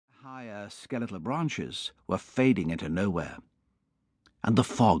higher skeletal branches were fading into nowhere, and the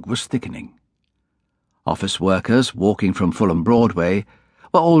fog was thickening. Office workers walking from Fulham Broadway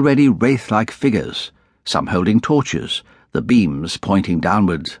were already wraith-like figures, some holding torches, the beams pointing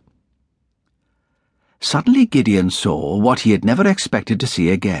downwards. Suddenly Gideon saw what he had never expected to see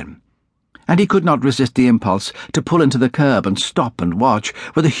again, and he could not resist the impulse to pull into the curb and stop and watch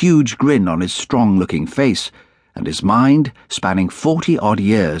with a huge grin on his strong-looking face, and his mind spanning 40-odd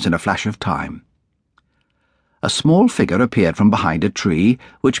years in a flash of time. A small figure appeared from behind a tree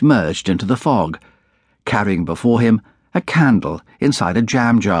which merged into the fog, carrying before him a candle inside a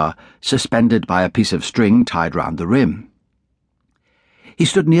jam jar suspended by a piece of string tied round the rim. He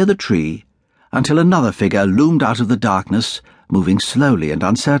stood near the tree until another figure loomed out of the darkness, moving slowly and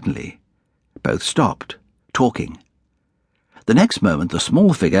uncertainly. Both stopped, talking. The next moment the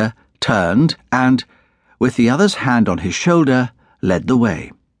small figure turned and, with the other's hand on his shoulder, led the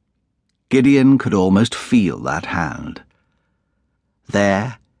way. Gideon could almost feel that hand.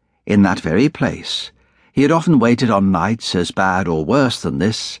 There, in that very place, he had often waited on nights as bad or worse than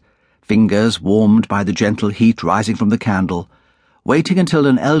this, fingers warmed by the gentle heat rising from the candle, waiting until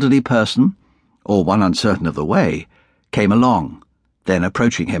an elderly person, or one uncertain of the way, came along, then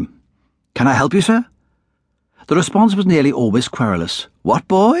approaching him. "Can I help you, sir?" The response was nearly always querulous. "What,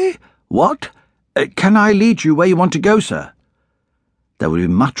 boy? What? Can I lead you where you want to go, sir?" There would be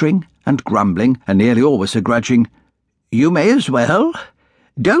muttering and grumbling, and nearly always a grudging, "You may as well.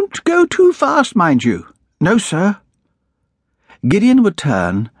 Don't go too fast, mind you." "No, sir." Gideon would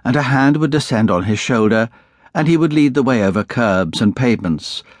turn, and a hand would descend on his shoulder, and he would lead the way over curbs and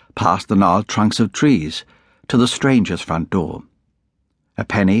pavements, past the gnarled trunks of trees, to the stranger's front door. A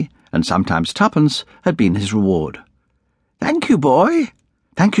penny, and sometimes twopence, had been his reward. "Thank you, boy."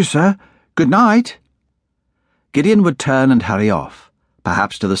 "Thank you, sir. Good night." Gideon would turn and hurry off,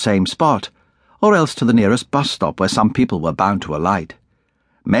 perhaps to the same spot, or else to the nearest bus stop where some people were bound to alight.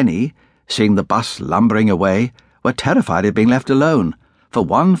 Many, seeing the bus lumbering away, were terrified at being left alone, for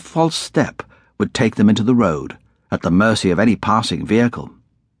one false step would take them into the road, at the mercy of any passing vehicle.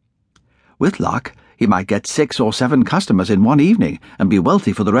 With luck, he might get 6 or 7 customers in one evening and be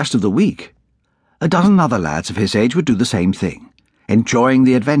wealthy for the rest of the week. A dozen other lads of his age would do the same thing, enjoying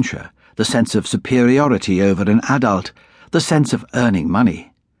the adventure, the sense of superiority over an adult, the sense of earning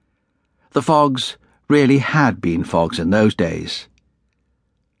money. The fogs really had been fogs in those days.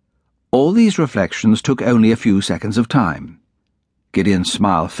 All these reflections took only a few seconds of time. Gideon's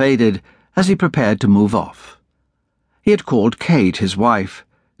smile faded as he prepared to move off. He had called Kate, his wife,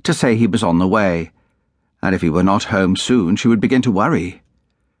 to say he was on the way, and if he were not home soon she would begin to worry.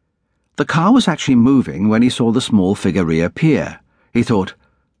 The car was actually moving when he saw the small figure reappear. He thought,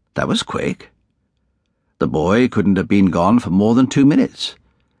 that was quick. The boy couldn't have been gone for more than 2 minutes,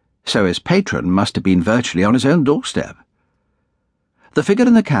 so his patron must have been virtually on his own doorstep. The figure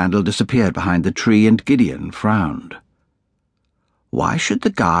in the candle disappeared behind the tree, and Gideon frowned. Why should the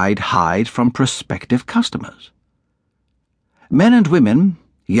guide hide from prospective customers? Men and women,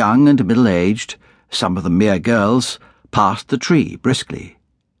 young and middle-aged, some of them mere girls, passed the tree briskly.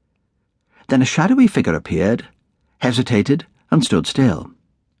 Then a shadowy figure appeared, hesitated, and stood still.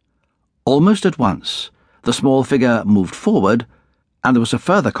 Almost at once, the small figure moved forward, and there was a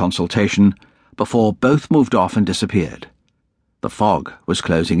further consultation before both moved off and disappeared. The fog was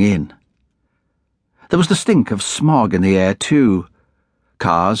closing in. There was the stink of smog in the air, too.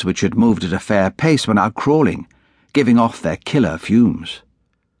 Cars which had moved at a fair pace were now crawling, giving off their killer fumes.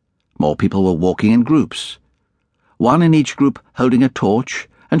 More people were walking in groups, one in each group holding a torch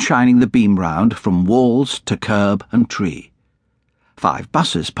and shining the beam round from walls to curb and tree. 5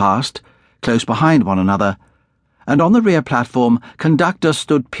 buses passed, close behind one another, and on the rear platform conductors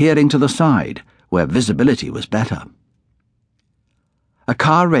stood peering to the side, where visibility was better. A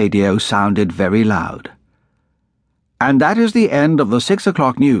car radio sounded very loud. "And that is the end of the 6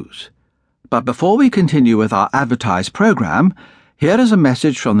 o'clock news. But before we continue with our advertised programme, here is a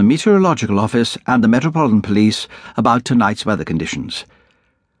message from the Meteorological Office and the Metropolitan Police about tonight's weather conditions.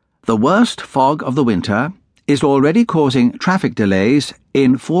 The worst fog of the winter is already causing traffic delays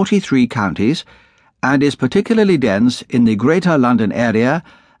in 43 counties and is particularly dense in the Greater London area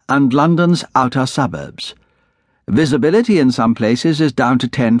and London's outer suburbs. Visibility in some places is down to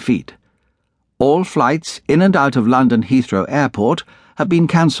 10 feet. All flights in and out of London Heathrow Airport have been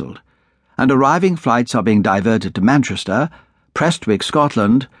cancelled, and arriving flights are being diverted to Manchester, Prestwick,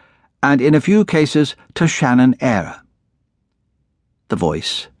 Scotland, and in a few cases to Shannon Eyre." The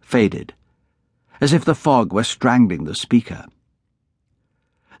voice faded, as if the fog were strangling the speaker.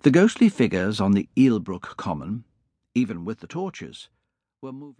 The ghostly figures on the Eelbrook Common, even with the torches, were moving.